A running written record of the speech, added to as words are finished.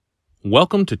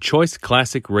Welcome to Choice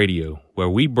Classic Radio, where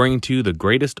we bring to you the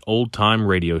greatest old-time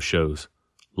radio shows.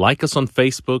 Like us on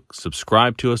Facebook,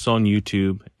 subscribe to us on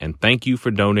YouTube, and thank you for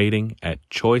donating at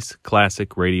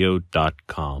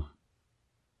choiceclassicradio.com.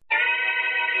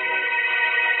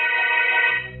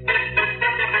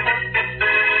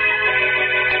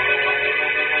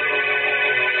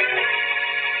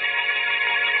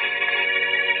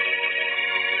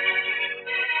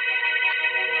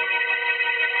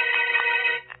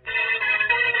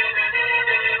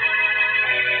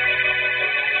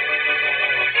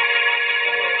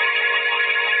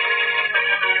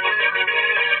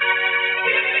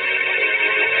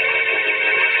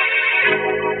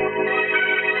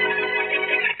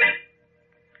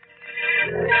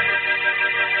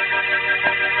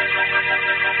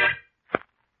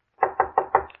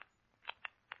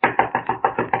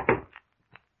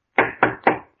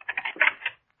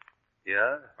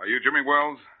 Yeah? Are you Jimmy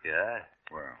Wells? Yeah.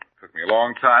 Well, it took me a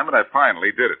long time, but I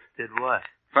finally did it. Did what?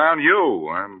 Found you.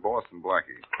 I'm Boston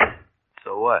Blackie.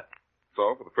 So what?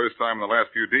 So, for the first time in the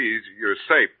last few days, you're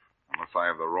safe, unless I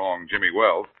have the wrong Jimmy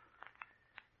Wells.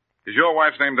 Is your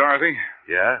wife's name Dorothy?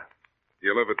 Yeah?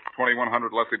 You live at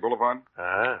 2100 Leslie Boulevard?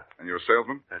 Uh-huh. And you're a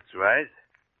salesman? That's right.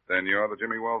 Then you're the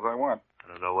Jimmy Wells I want. I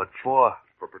don't know what for.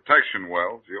 For protection,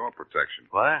 Wells. Your protection.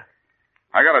 What?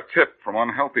 I got a tip from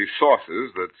unhealthy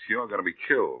sources that you're going to be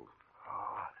killed.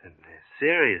 Oh, then they're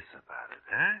serious about it,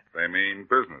 huh? They mean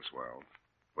business, Wells.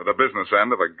 With the business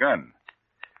end of a gun.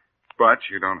 But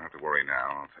you don't have to worry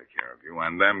now. I'll take care of you,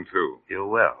 and them, too. You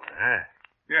will, huh?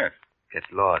 Yes. Get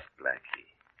lost, Blackie.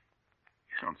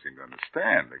 You don't seem to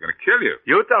understand. They're going to kill you.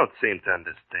 You don't seem to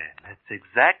understand. That's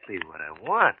exactly what I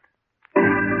want.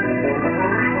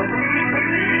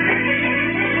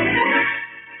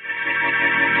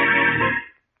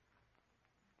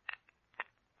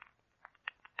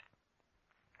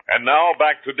 And now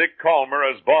back to Dick Calmer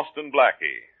as Boston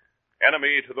Blackie.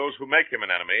 Enemy to those who make him an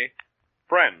enemy.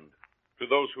 Friend to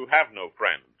those who have no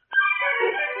friend.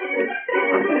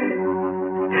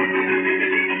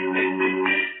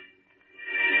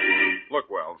 Look,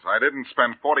 Wells, I didn't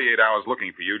spend 48 hours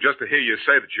looking for you just to hear you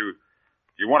say that you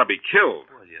want to be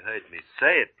killed. Well, you heard me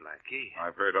say it, Blackie.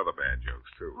 I've heard other bad jokes,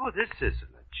 too. Oh, this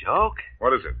isn't a joke.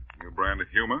 What is it? New brand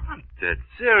of humor? I'm dead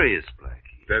serious,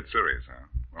 Blackie. Dead serious, huh?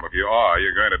 Well, if you are,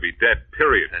 you're going to be dead,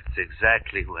 period. That's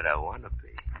exactly what I want to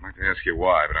be. I'd like to ask you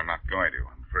why, but I'm not going to.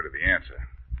 I'm afraid of the answer.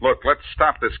 Look, let's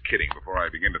stop this kidding before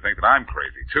I begin to think that I'm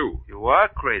crazy, too. You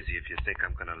are crazy if you think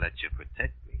I'm going to let you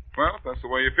protect me. Well, if that's the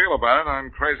way you feel about it,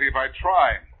 I'm crazy if I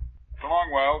try. So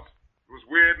long, Wells. It was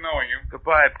weird knowing you.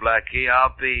 Goodbye, Blackie.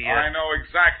 I'll be... I know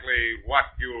exactly what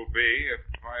you'll be if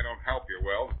I don't help you,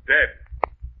 Wells. Dead.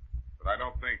 But I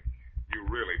don't think you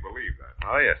really believe that.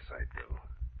 Oh, yes, I do.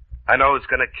 I know it's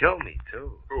going to kill me,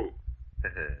 too. Who?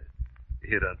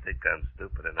 You don't think I'm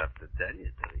stupid enough to tell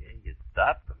you, do you? You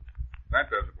stopped them.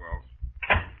 That does it, Wells.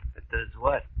 It does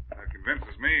what? That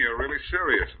convinces me you're really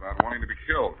serious about wanting to be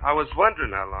killed. I was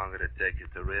wondering how long it'd take you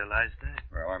to realize that.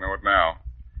 Well, I know it now.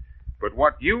 But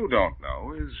what you don't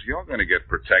know is you're going to get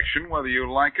protection whether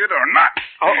you like it or not.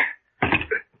 Oh.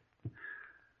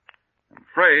 I'm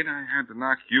afraid I had to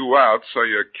knock you out so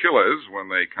your killers, when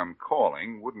they come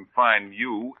calling, wouldn't find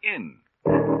you in.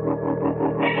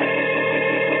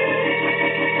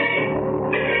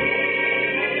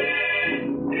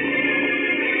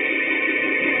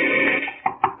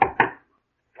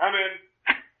 Come in.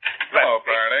 Hello,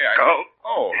 Faraday. Go.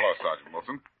 Oh, hello, Sergeant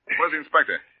Wilson. Where's the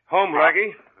inspector? Home,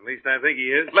 Blackie. At least I think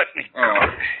he is. Let me go. Oh,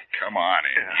 come on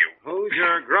in, you. Who's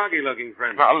your groggy-looking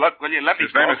friend? Well, look, will you let me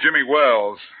His name is Jimmy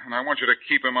Wells, and I want you to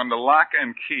keep him under lock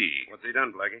and key. What's he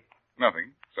done, Blackie?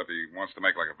 Nothing, except he wants to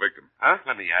make like a victim. Huh?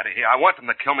 Let me out of here. I want them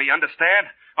to kill me, you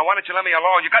understand? Why don't you let me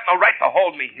alone? You got no right to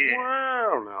hold me here.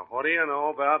 Well, now, what do you know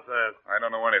about that? I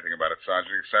don't know anything about it,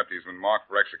 Sergeant, except he's been marked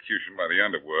for execution by the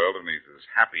underworld, and he's as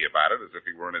happy about it as if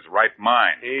he were in his right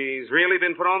mind. He's really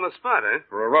been put on the spot, eh?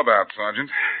 For a rub-out, Sergeant,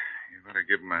 you better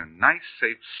give him a nice,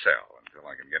 safe cell until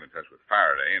I can get in touch with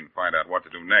Faraday and find out what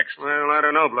to do next. Well, I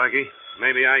don't know, Blackie.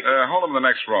 Maybe I can... Hold him in the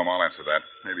next room. I'll answer that.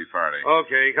 Maybe Faraday.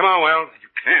 Okay, come on, Wells.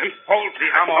 You can't hold me.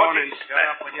 Come on and shut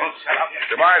up. Will you shut up?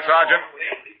 Goodbye, Sergeant.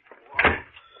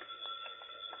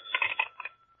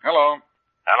 Hello.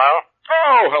 Hello?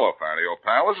 Oh, hello, Faraday, old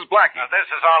pal. This is Blackie. This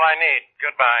is all I need.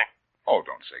 Goodbye. Oh,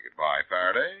 don't say goodbye,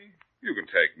 Faraday. You can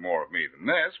take more of me than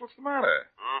this. What's the matter?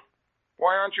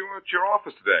 Why aren't you at your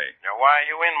office today? Now, why are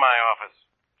you in my office?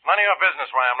 It's none of your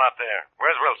business why I'm not there.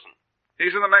 Where's Wilson?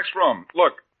 He's in the next room.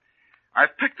 Look,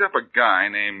 I've picked up a guy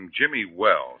named Jimmy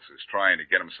Wells who's trying to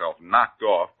get himself knocked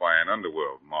off by an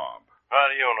underworld mob. How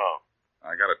do you know?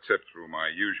 I got a tip through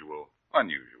my unusual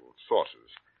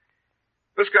sources.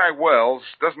 This guy Wells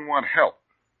doesn't want help,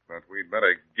 but we'd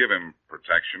better give him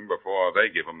protection before they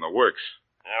give him the works.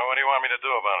 Yeah, what do you want me to do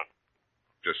about it?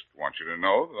 Just want you to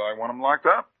know that I want him locked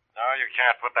up. No, you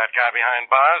can't put that guy behind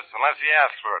bars unless he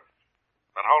asks for it.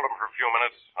 But hold him for a few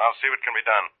minutes. I'll see what can be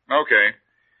done. Okay.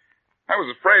 I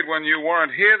was afraid when you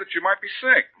weren't here that you might be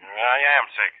sick. I am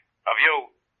sick. Of you.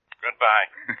 Goodbye.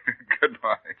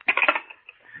 Goodbye.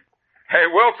 Hey,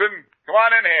 Wilson, come on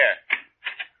in here.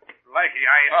 Blackie,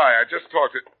 Hi, I just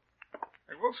talked to...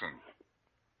 Hey, Wilson,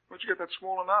 where'd you get that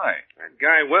swollen eye? That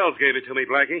guy Wells gave it to me,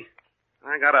 Blackie.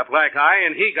 I got a black eye,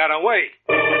 and he got away.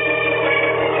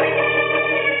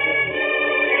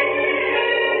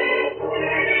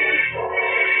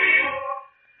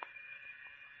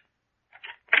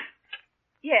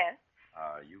 Yes.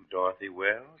 Are you Dorothy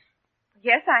Wells?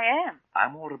 Yes, I am.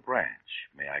 I'm Walter Branch.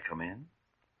 May I come in?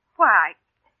 Why?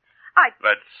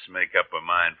 Let's make up our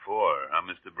mind for her, huh,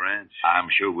 Mr. Branch? I'm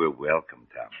sure we're welcome,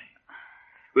 Tommy.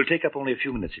 We'll take up only a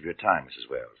few minutes of your time, Mrs.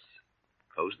 Wells.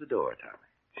 Close the door, Tommy.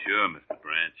 Sure, Mr.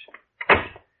 Branch.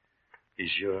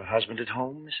 Is your husband at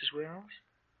home, Mrs. Wells?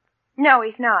 No,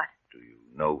 he's not. Do you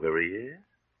know where he is?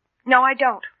 No, I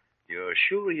don't. You're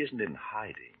sure he isn't in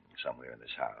hiding somewhere in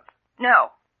this house?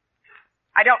 No.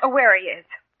 I don't know where he is.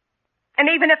 And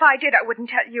even if I did, I wouldn't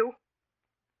tell you.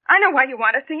 I know why you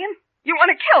want to see him. You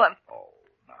want to kill him. Oh,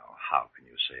 now, how can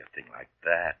you say a thing like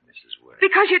that, Mrs. Wells?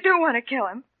 Because you do want to kill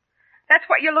him. That's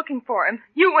what you're looking for him.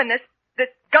 You and this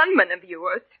gunman of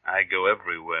yours. I go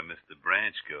everywhere Mr.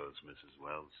 Branch goes, Mrs.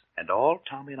 Wells. And all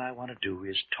Tommy and I want to do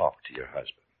is talk to your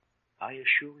husband. Are you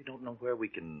sure we don't know where we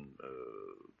can,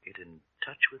 get in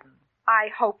touch with him?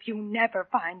 I hope you never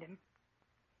find him.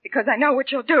 Because I know what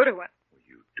you'll do to him. Well,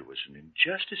 you do us an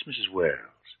injustice, Mrs.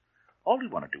 Wells. All we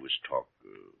want to do is talk,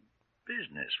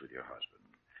 business with your husband.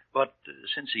 But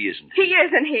since he isn't here... He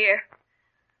isn't here.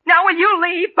 Now will you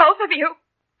leave, both of you?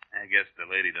 I guess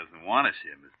the lady doesn't want us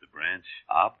here, Mr. Branch.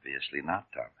 Obviously not,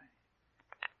 Tommy.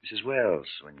 Mrs. Wells,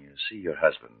 when you see your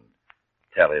husband,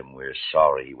 tell him we're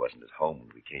sorry he wasn't at home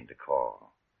when we came to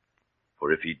call.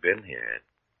 For if he'd been here, it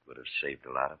would have saved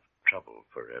a lot of trouble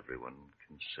for everyone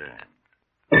concerned.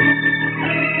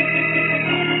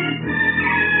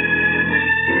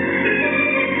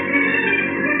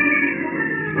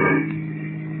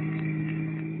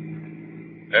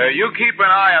 You keep an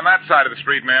eye on that side of the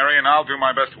street, Mary, and I'll do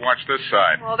my best to watch this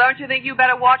side. Well, don't you think you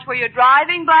better watch where you're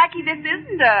driving, Blackie? This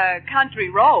isn't a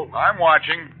country road. I'm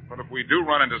watching, but if we do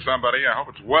run into somebody, I hope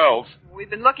it's Wells. We've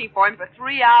been looking for him for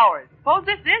 3 hours. Suppose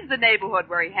this is the neighborhood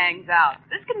where he hangs out.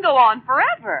 This can go on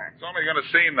forever. It's only going to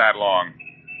seem that long.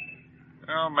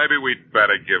 Well, maybe we'd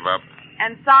better give up.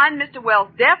 And sign Mr. Wells'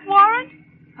 death warrant?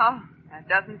 Oh, that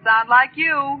doesn't sound like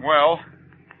you. Well,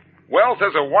 Wells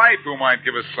has a wife who might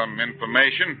give us some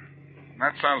information.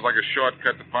 That sounds like a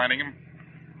shortcut to finding him.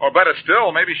 Or better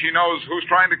still, maybe she knows who's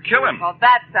trying to kill him. Well,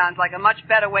 that sounds like a much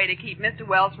better way to keep Mr.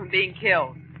 Wells from being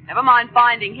killed. Never mind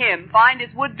finding him, find his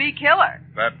would-be killer.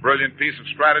 That brilliant piece of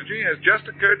strategy has just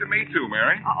occurred to me, too,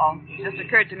 Mary. Uh-oh. It just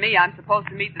occurred to me I'm supposed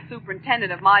to meet the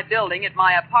superintendent of my building at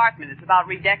my apartment. It's about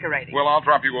redecorating. Well, I'll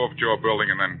drop you off at your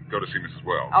building and then go to see Mrs.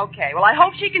 Wells. Okay. Well, I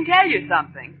hope she can tell you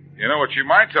something. You know what she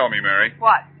might tell me, Mary?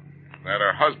 What? That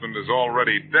her husband is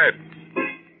already dead.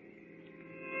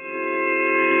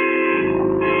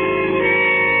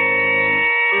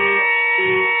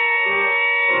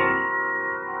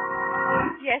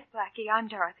 Yes, Blackie, I'm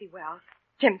Dorothy Wells,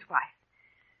 Jim's wife.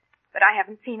 But I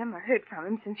haven't seen him or heard from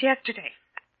him since yesterday.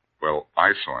 Well,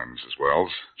 I saw him, Mrs.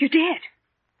 Wells. You did?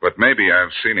 But maybe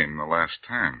I've seen him the last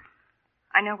time.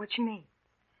 I know what you mean.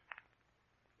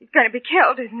 He's going to be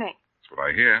killed, isn't he? That's what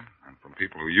I hear, and from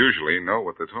people who usually know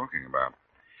what they're talking about.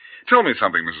 Tell me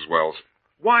something, Mrs. Wells.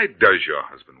 Why does your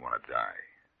husband want to die?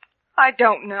 I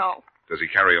don't know. Does he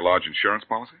carry a large insurance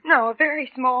policy? No, a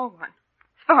very small one.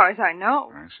 As far as I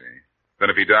know. I see. Then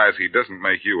if he dies, he doesn't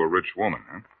make you a rich woman,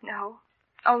 huh? No,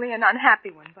 only an unhappy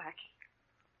one, Blackie.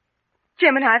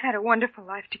 Jim and I have had a wonderful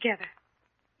life together.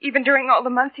 Even during all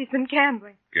the months he's been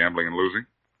gambling. Gambling and losing?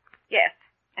 Yes,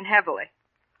 and heavily.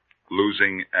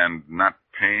 Losing and not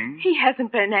paying? He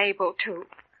hasn't been able to.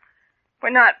 We're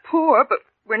not poor, but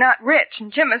we're not rich,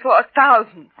 and Jim has lost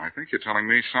thousands. I think you're telling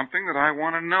me something that I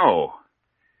want to know.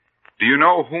 Do you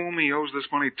know whom he owes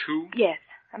this money to? Yes,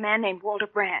 a man named Walter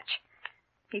Branch.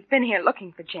 He's been here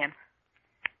looking for Jim.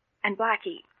 And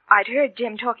Blackie, I'd heard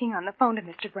Jim talking on the phone to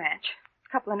Mr. Branch a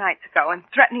couple of nights ago and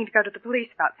threatening to go to the police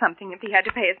about something if he had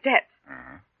to pay his debts.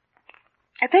 Uh-huh.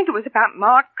 I think it was about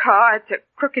marked cards or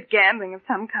crooked gambling of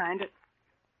some kind.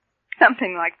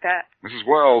 Something like that. Mrs.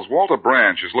 Wells, Walter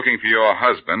Branch is looking for your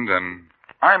husband, and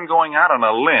I'm going out on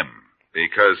a limb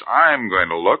because I'm going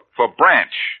to look for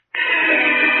Branch.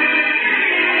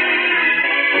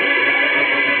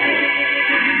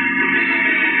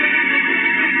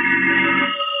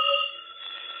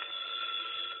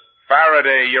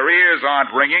 your ears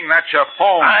aren't ringing. That's your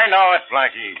phone. I know it,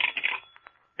 Blackie.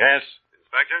 Yes?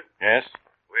 Inspector, Yes?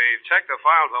 we checked the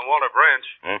files on Walter Branch.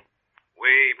 Huh?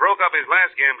 We broke up his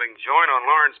last gambling joint on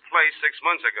Lawrence Place 6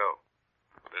 months ago.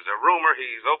 There's a rumor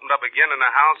he's opened up again in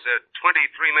a house at 23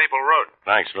 Maple Road.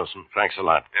 Thanks, Wilson. Thanks a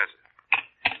lot. Yes, sir.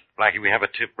 Blackie, we have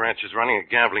a tip Branch is running a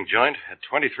gambling joint at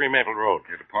 23 Maple Road.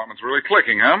 Your department's really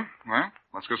clicking, huh? Well,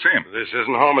 let's go see him. This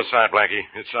isn't homicide, Blackie.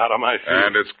 It's out of my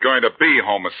field. And it's going to be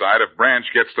homicide if Branch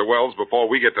gets to Wells before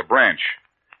we get to Branch.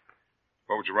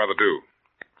 What would you rather do?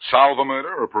 Solve a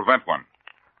murder or prevent one?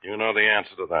 You know the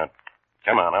answer to that.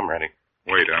 Come on, I'm ready.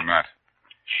 Wait, I'm not.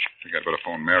 I think I'd better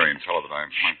phone Mary and tell her that I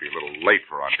might be a little late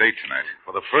for our date tonight.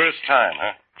 For the first time,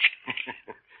 huh?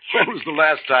 When was the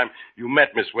last time you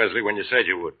met Miss Wesley when you said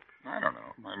you would? I don't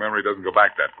know. My memory doesn't go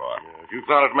back that far. If you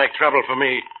thought it'd make trouble for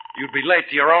me, you'd be late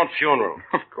to your own funeral.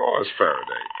 Of course,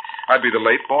 Faraday. I'd be the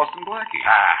late Boston Blackie.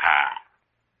 Ha.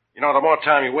 You know, the more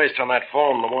time you waste on that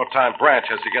phone, the more time Branch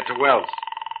has to get to Wells.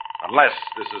 Unless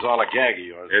this is all a gag of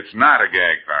yours. It's not a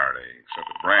gag, Faraday, except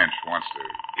that Branch wants to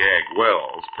gag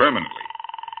Wells permanently.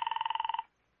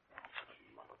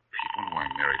 I wonder why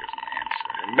Mary doesn't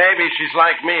answer. Maybe she's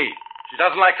like me. She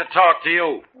doesn't like to talk to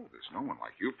you. Oh, there's no one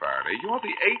like you, Faraday. You're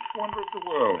the eighth wonder of the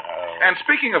world. And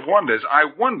speaking of wonders, I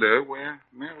wonder where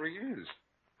Mary is.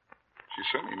 She's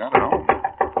certainly not at home.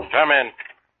 Come in.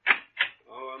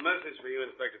 Oh, a message for you,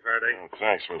 Inspector Faraday. Oh,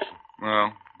 thanks, Wilson.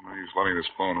 Well, no use letting this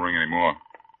phone ring anymore.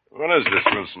 What is this,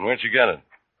 Wilson? Where'd you get it?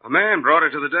 A man brought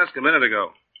it to the desk a minute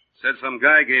ago. Said some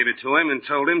guy gave it to him and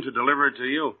told him to deliver it to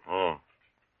you. Oh.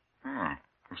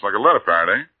 Looks like a letter,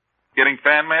 Faraday. Getting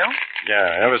fan mail?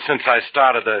 Yeah, ever since I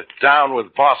started the Down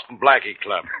with Boston Blackie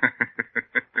Club.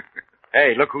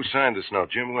 Hey, look who signed this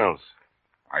note, Jim Wells.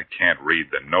 I can't read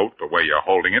the note the way you're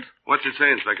holding it. What's it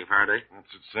say, Inspector Faraday?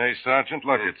 What's it say, Sergeant?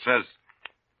 Look, it says,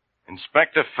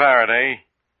 Inspector Faraday,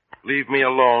 leave me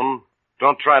alone.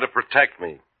 Don't try to protect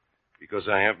me. Because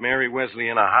I have Mary Wesley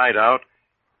in a hideout.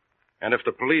 And if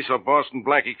the police or Boston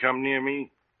Blackie come near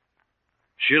me,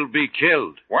 she'll be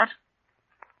killed. What?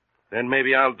 Then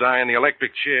maybe I'll die in the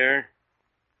electric chair.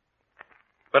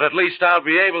 But at least I'll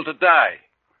be able to die.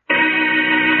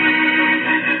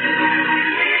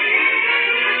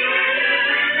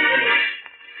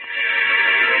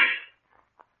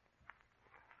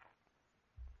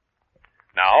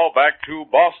 Now back to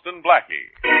Boston Blackie.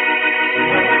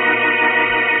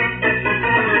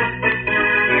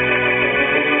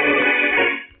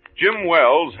 Jim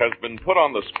Wells has been put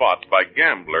on the spot by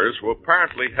gamblers who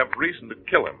apparently have reason to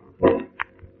kill him.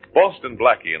 Boston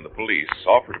Blackie and the police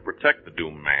offer to protect the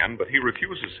doomed man, but he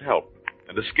refuses help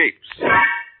and escapes.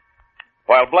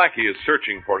 While Blackie is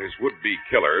searching for his would-be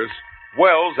killers,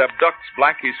 Wells abducts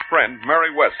Blackie's friend,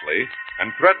 Mary Wesley,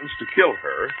 and threatens to kill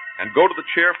her and go to the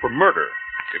chair for murder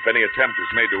if any attempt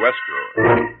is made to rescue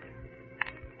her.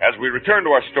 As we return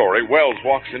to our story, Wells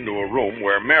walks into a room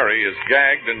where Mary is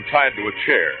gagged and tied to a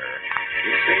chair.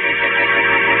 It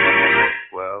seems...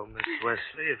 Well, Miss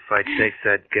Wesley, if I take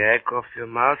that gag off your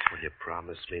mouth, will you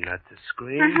promise me not to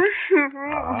scream?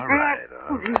 All right.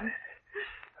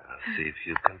 I'll see if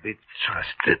you can be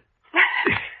trusted.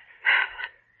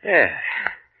 Yeah.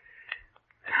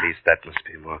 At least that must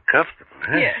be more comfortable,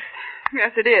 huh?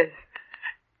 Yes, it is.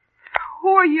 Who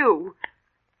are you?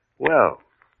 Wells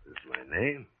is my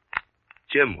name.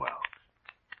 Jim Wells.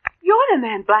 You're the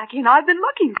man Blackie and I've been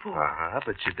looking for.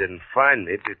 But you didn't find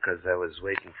me because I was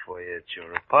waiting for you at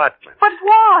your apartment. But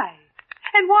why?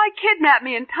 And why kidnap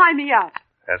me and tie me up?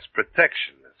 That's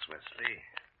protection, Miss Wesley.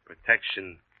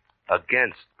 Protection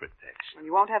against protection. Well,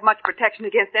 you won't have much protection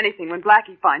against anything when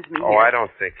Blackie finds me Oh, here. I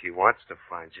don't think he wants to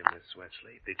find you, Miss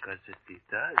Wesley, because if he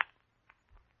does,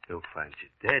 he'll find you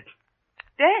dead.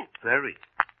 Dead? Very.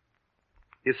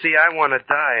 You see, I want to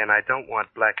die, and I don't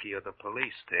want Blackie or the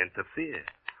police to interfere.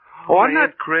 Oh, I'm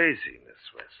not crazy, Miss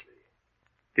Wesley.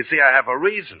 You see, I have a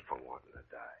reason for wanting to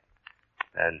die.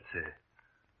 And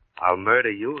I'll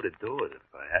murder you to do it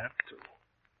if I have to.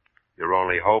 Your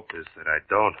only hope is that I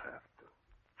don't have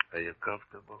to. Are you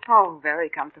comfortable? Oh, very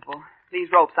comfortable. These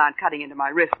ropes aren't cutting into my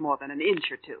wrist more than an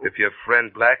inch or two. If your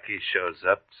friend Blackie shows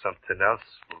up, something else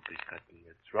will be cutting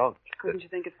your throat. Couldn't you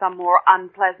think of some more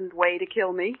unpleasant way to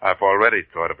kill me? I've already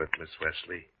thought of it, Miss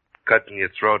Wesley. Cutting your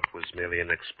throat was merely an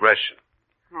expression.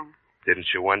 Oh. Didn't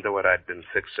you wonder what I'd been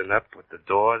fixing up with the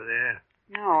door there?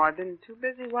 No, I've been too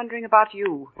busy wondering about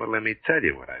you. Well, let me tell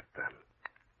you what I've done.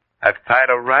 I've tied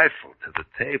a rifle to the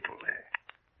table there.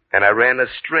 And I ran a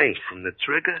string from the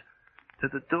trigger to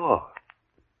the door.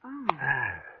 Oh.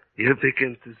 You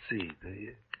begin to see, do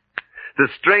you? The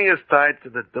string is tied to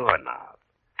the doorknob,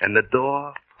 and the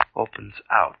door opens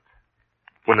out.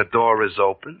 When the door is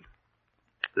open,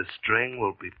 the string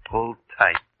will be pulled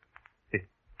tight.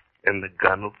 And the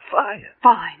gun will fire.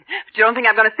 Fine. But you don't think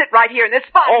I'm going to sit right here in this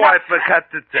spot? Oh, No. I forgot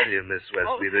to tell you, Miss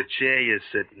Wesley. The chair you're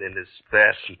sitting in is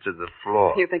fastened to the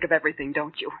floor. You think of everything,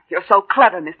 don't you? You're so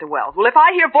clever, Mr. Wells. Well, if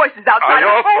I hear voices outside... I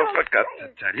also forgot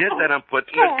to tell you that I'm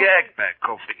putting a gag back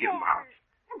over your mouth.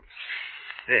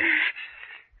 There.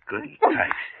 Good and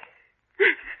tight.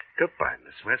 Goodbye,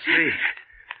 Miss Wesley.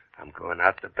 I'm going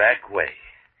out the back way.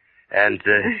 And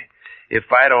if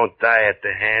I don't die at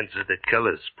the hands of the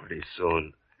killers pretty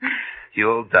soon,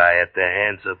 you'll die at the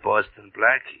hands of Boston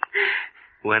Blackie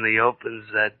when he opens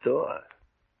that door.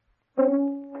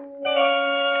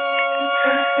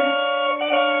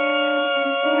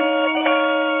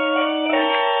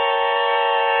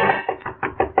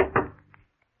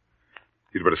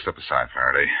 You'd better step aside,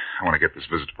 Faraday. I want to get this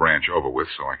visit to Branch over with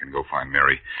so I can go find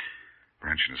Mary.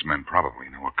 Branch and his men probably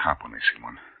know a cop when they see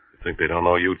one. You think they don't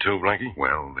know you too, Blackie?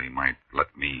 Well, they might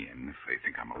let me in if they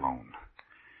think I'm alone.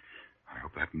 I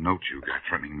hope that note you got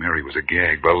threatening Mary was a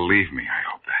gag. Believe me, I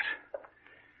hope that.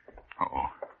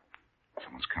 Uh-oh.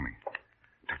 Someone's coming.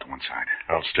 Duck to one side.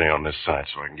 I'll stay on this side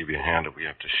so I can give you a hand if we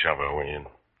have to shove our way in.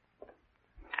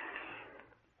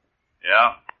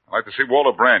 Yeah? I'd like to see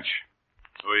Walter Branch.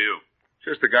 Who are you?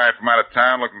 Just a guy from out of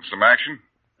town looking for some action.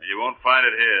 You won't find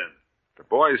it here. The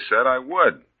boys said I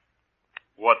would.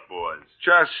 What boys?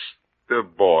 Just the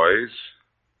boys.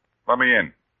 Let me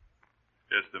in.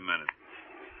 Just a minute.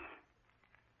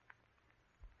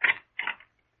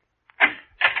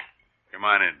 Come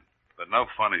on in. But no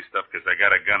funny stuff, because I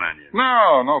got a gun on you.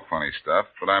 No funny stuff.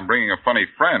 But I'm bringing a funny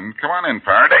friend. Come on in,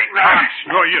 Faraday.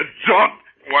 No, you don't.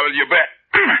 What'll you bet?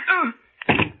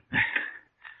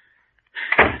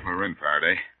 We're in,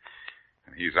 Faraday.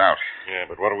 And he's out. Yeah,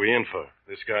 but what are we in for?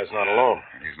 This guy's not alone.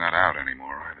 And he's not out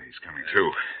anymore either. He's coming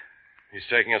too. He's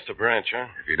taking us to Branch, huh?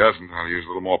 If he doesn't, I'll use a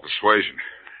little more persuasion.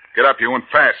 Get up, you, and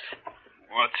fast.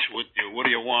 What's with you? What do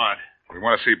you want? We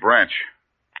want to see Branch.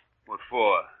 What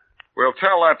for? We'll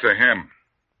tell that to him.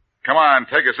 Come on,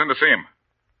 take us in to see him.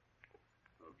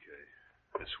 Okay,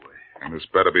 this way. And this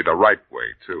better be the right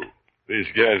way, too. These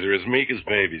guys are as meek as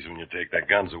babies when you take their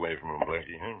guns away from them,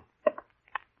 Blackie, huh?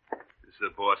 This is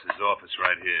the boss's office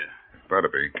right here. Better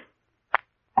be.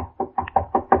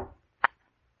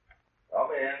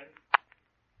 Come in.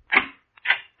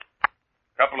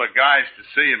 Couple of guys to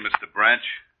see you, Mr. Branch.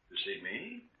 To see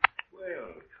me?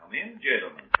 Well, come in,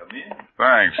 gentlemen. Come in.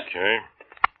 Thanks. Okay.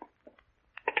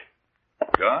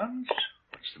 Guns?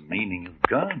 What's the meaning of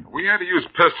guns? We had to use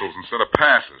pistols instead of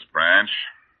passes, Branch.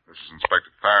 This is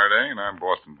Inspector Faraday, and I'm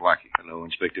Boston Blackie. Hello,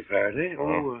 Inspector Faraday.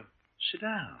 Oh, sit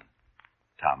down.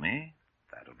 Tommy,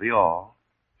 that'll be all.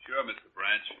 Sure, Mr.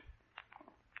 Branch.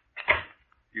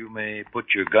 You may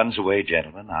put your guns away,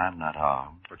 gentlemen. I'm not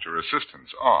armed. But your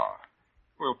assistants are.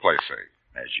 We'll play safe.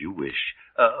 As you wish.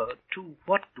 To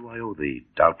what do I owe the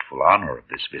doubtful honor of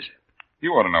this visit?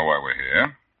 You ought to know why we're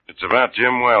here. It's about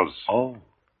Jim Wells. Oh,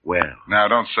 well. Now,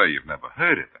 don't say you've never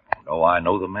heard of him. No, I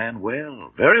know the man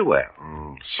well. Very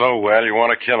well. So well you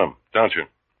want to kill him, don't you?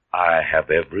 I have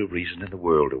every reason in the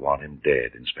world to want him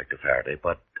dead, Inspector Faraday,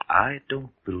 but I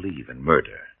don't believe in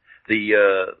murder.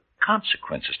 The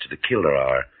consequences to the killer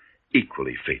are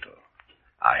equally fatal.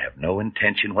 I have no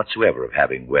intention whatsoever of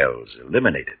having Wells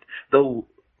eliminated, though,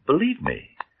 believe me,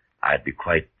 I'd be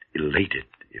quite elated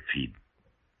if he'd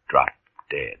dropped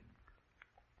dead.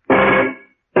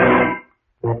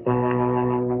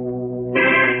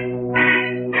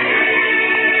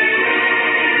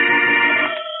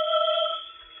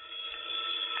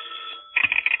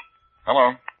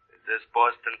 Hello. Is this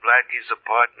Boston Blackie's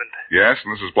apartment? Yes,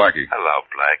 and this is Blackie. Hello,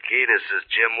 Blackie. This is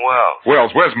Jim Wells.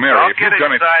 Wells, where's Mary? Don't If get you've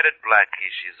done it... excited,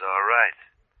 Blackie. She's all right.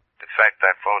 In fact,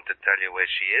 I phoned to tell you where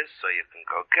she is so you can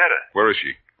go get her. Where is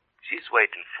she? She's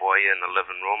waiting for you in the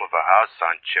living room of a house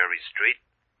on Cherry Street,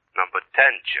 number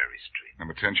 10 Cherry Street.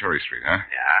 Number 10 Cherry Street, huh?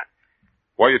 Yeah?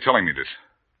 Why are you telling me this?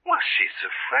 Well, she's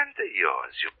a friend of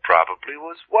yours. You probably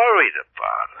was worried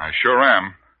about her. I sure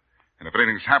am. And if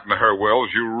anything's happened to her, Wells,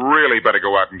 you really better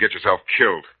go out and get yourself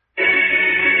killed.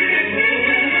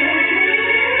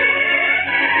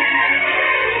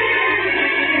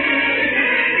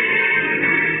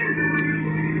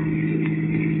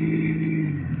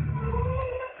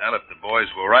 Well, if the boys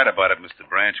were right about it, Mr.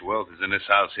 Branch, Wells is in this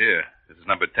house here. This is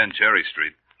number 10 Cherry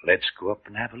Street. Let's go up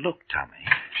and have a look, Tommy.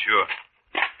 Sure.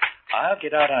 I'll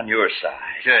get out on your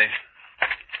side. Okay.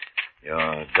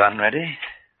 Your gun ready?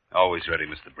 Always ready,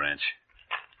 Mr. Branch.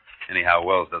 Anyhow,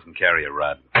 Wells doesn't carry a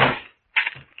rod.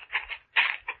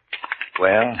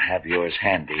 Well, have yours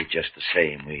handy just the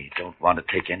same. We don't want to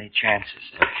take any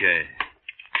chances. Okay.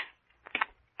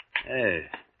 Hey.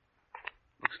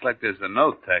 Looks like there's a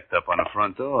note tacked up on the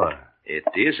front door. It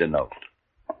is a note.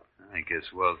 I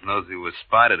guess Wells knows he was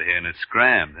spotted here and is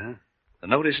scrammed, huh? The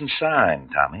note isn't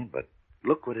signed, Tommy, but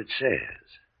look what it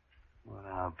says. Well,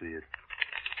 I'll be it.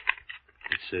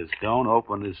 It says, "Don't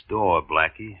open this door,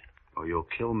 Blackie, or you'll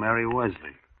kill Mary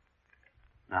Wesley."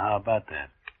 Now, how about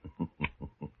that?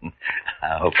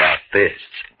 How about this?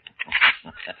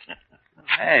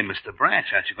 Hey, Mr. Branch,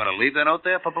 aren't you going to leave that note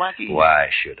there for Blackie? Why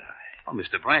should I? Oh,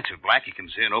 Mr. Branch, if Blackie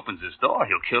comes here and opens his door,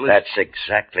 he'll kill his... That's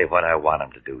exactly what I want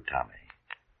him to do, Tommy.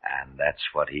 And that's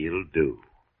what he'll do.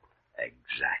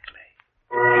 Exactly.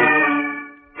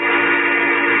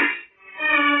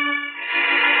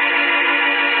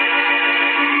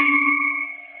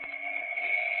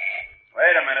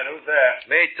 Wait a minute, who's there?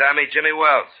 Me, Tommy, Jimmy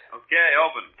Wells. Okay,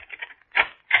 open.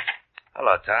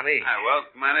 Hello, Tommy. Hi, Wells,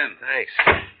 come on in. Thanks.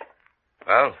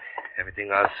 Well,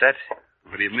 everything all set?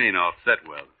 What do you mean, all set,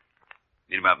 Wells?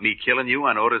 Mean about me killing you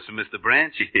on orders from Mr.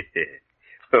 Branch?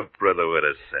 Oh, brother, what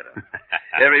a setup.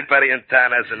 Everybody in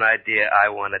town has an idea I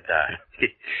want to die.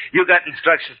 You got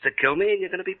instructions to kill me, and you're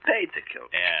going to be paid to kill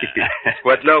me. Yeah.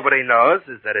 What nobody knows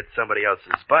is that it's somebody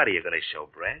else's body you're going to show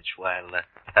Branch while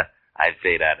I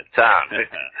fade out of town.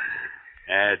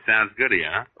 It sounds good of you,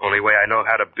 huh? Only way I know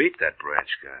how to beat that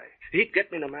Branch guy. He'd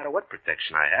get me no matter what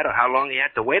protection I had or how long he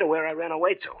had to wait or where I ran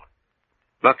away to.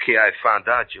 Lucky I found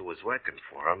out you was working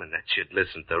for him and that you'd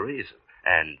listen to reason.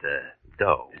 And,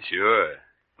 dough. Sure.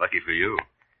 Lucky for you.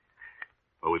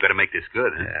 Well, we better make this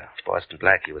good, huh? Yeah. Boston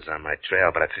Blackie was on my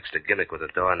trail, but I fixed a gimmick with the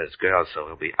door and his girl, so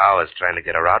he'll be hours trying to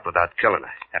get her out without killing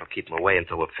her. That'll keep him away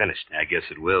until we're finished. I guess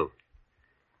it will.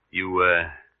 You,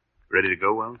 ready to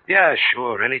go, Wells? Yeah,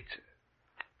 sure.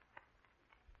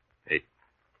 Hey,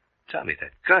 Tommy,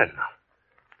 that gun.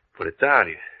 Put it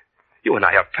down. You and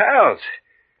I are pals.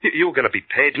 You were going to be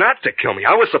paid not to kill me.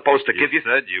 I was supposed to give you... You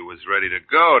said you was ready to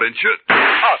go, didn't you?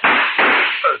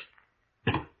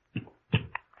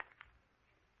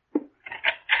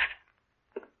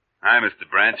 Hi, Mr.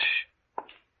 Branch.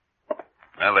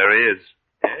 Well, there he is.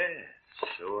 Yes,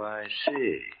 so I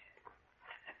see.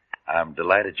 I'm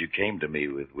delighted you came to me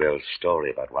with Wells'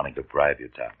 story about wanting to bribe you,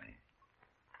 Tommy.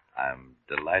 I'm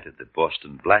delighted that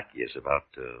Boston Blackie is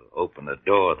about to open a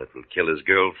door that will kill his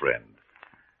girlfriend.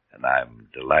 And I'm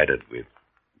delighted with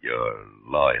your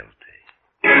loyalty.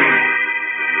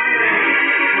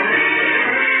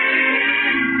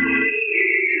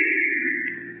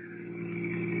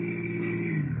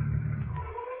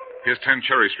 Here's 10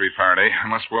 Cherry Street, Faraday.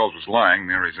 Unless Wells was lying,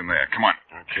 Mary's in there. Come on.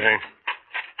 Okay.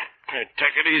 Hey,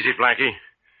 take it easy, Blackie.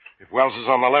 If Wells is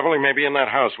on the level, he may be in that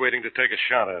house waiting to take a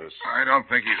shot at us. I don't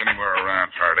think he's anywhere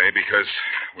around, Faraday, because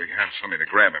we have something to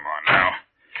grab him on now.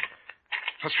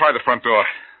 Let's try the front door.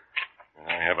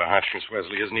 I have a hunch Miss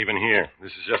Wesley isn't even here.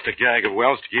 This is just a gag of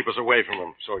Wells to keep us away from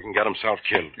him so he can get himself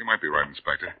killed. You might be right,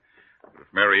 Inspector. But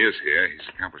if Mary is here, he's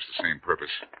accomplished the same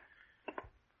purpose.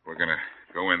 We're going to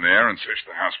go in there and search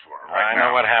the house for her I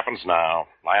know what happens now.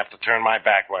 I have to turn my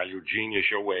back while you genius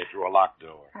your way through a locked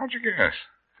door. How'd you guess?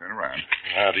 Turn around.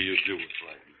 How do you do it,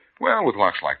 Blackie? Well, with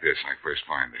locks like this, I first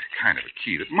find the kind of a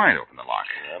key that might open the lock.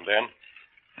 And then?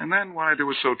 And then what I do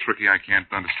is so tricky I can't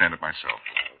understand it myself.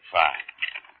 Fine.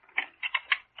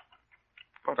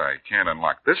 But I can't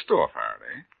unlock this door,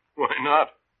 Faraday. Why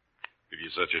not? If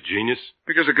you're such a genius?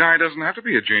 Because a guy doesn't have to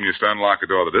be a genius to unlock a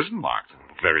door that isn't locked.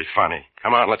 Very funny.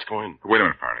 Come on, let's go in. Wait a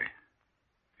minute, Faraday.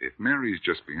 If Mary's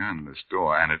just beyond this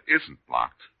door and it isn't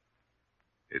locked,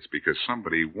 it's because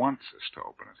somebody wants us to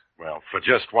open it. Well, for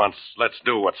just once, let's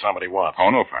do what somebody wants.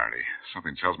 Oh, no, Faraday.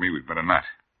 Something tells me we'd better not.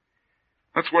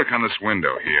 Let's work on this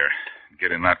window here and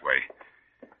get in that way.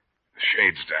 The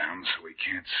shade's down so we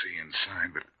can't see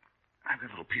inside, but I've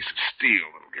got a little piece of steel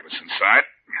that'll get us inside.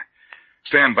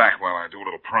 Stand back while I do a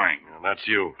little prying. Well, that's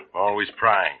you. Always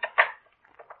prying.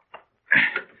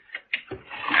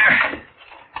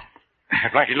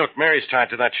 Blackie, look, Mary's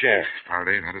tied to that chair.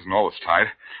 Faraday, that isn't all that's tied.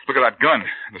 Look at that gun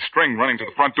and the string running to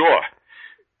the front door.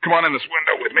 Come on in this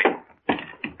window with me.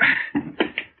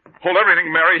 Hold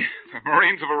everything, Mary. The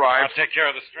Marines have arrived. I'll take care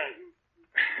of the string.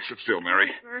 Sit still, Mary.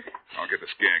 I'll get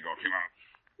this gag off your mouth.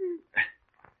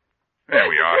 There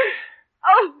we are.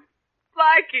 Oh,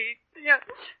 Blackie. Yeah.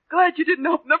 Glad you didn't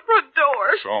open the front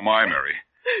door. So am I, Mary.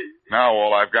 Now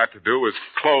all I've got to do is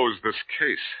close this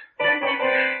case.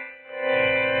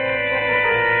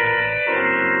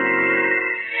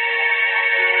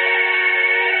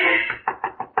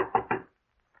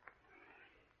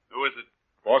 Who is it?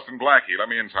 Boston Blackie. Let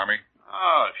me in, Tommy.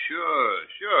 Oh,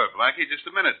 sure, Blackie. Just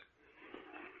a minute.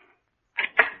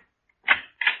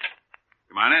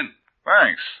 Come on in.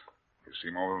 Thanks. You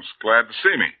seem almost glad to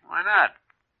see me. Why not?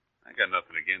 I got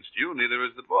nothing against you, neither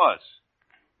is the boss.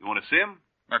 You want to see him?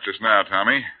 Not just now,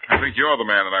 Tommy. I think you're the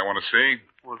man that I want to see.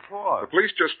 What for? The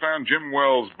police just found Jim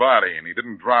Wells' body, and he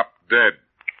didn't drop dead.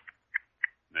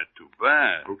 Not too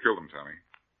bad. Who killed him, Tommy?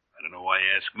 I don't know why you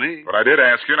ask me. But I did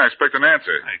ask you, and I expect an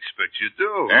answer. I expect you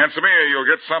do. Answer me, or you'll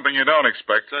get something you don't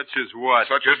expect. Such as what?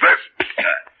 Such as this.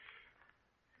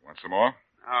 Want some more?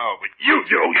 Oh, but you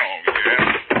do. Oh,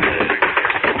 yeah.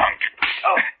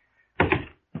 Oh.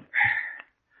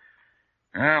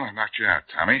 Well, I knocked you out,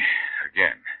 Tommy.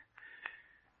 Again.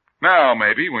 Now,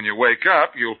 maybe, when you wake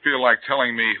up, you'll feel like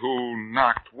telling me who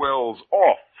knocked Wells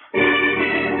off.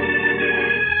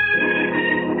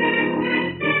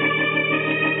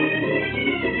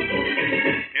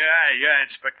 Yeah,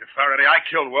 Inspector Faraday. I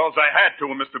killed Wells. I had to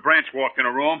when Mr. Branch walked in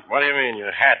a room. What do you mean you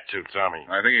had to, Tommy?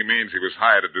 I think he means he was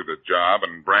hired to do the job,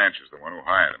 and Branch is the one who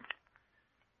hired him.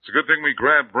 It's a good thing we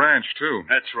grabbed Branch, too.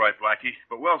 That's right, Blackie.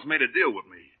 But Wells made a deal with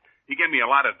me. He gave me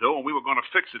a lot of dough, and we were going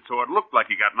to fix it so it looked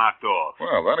like he got knocked off.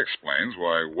 Well, that explains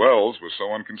why Wells was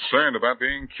so unconcerned about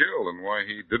being killed and why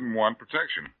he didn't want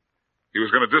protection. He was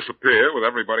going to disappear with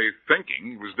everybody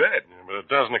thinking he was dead. Yeah, but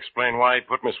it doesn't explain why he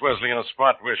put Miss Wesley in a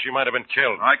spot where she might have been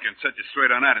killed. I can set you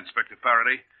straight on that, Inspector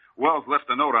Faraday. Wells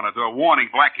left a note on the door warning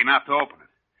Blackie not to open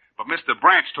it. But Mr.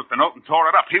 Branch took the note and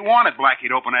tore it up. He wanted Blackie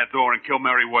to open that door and kill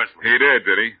Mary Wesley. He did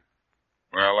he?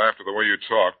 Well, after the way you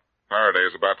talk, Faraday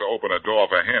is about to open a door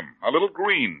for him. A little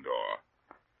green door.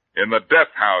 In the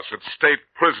death house at State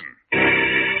Prison.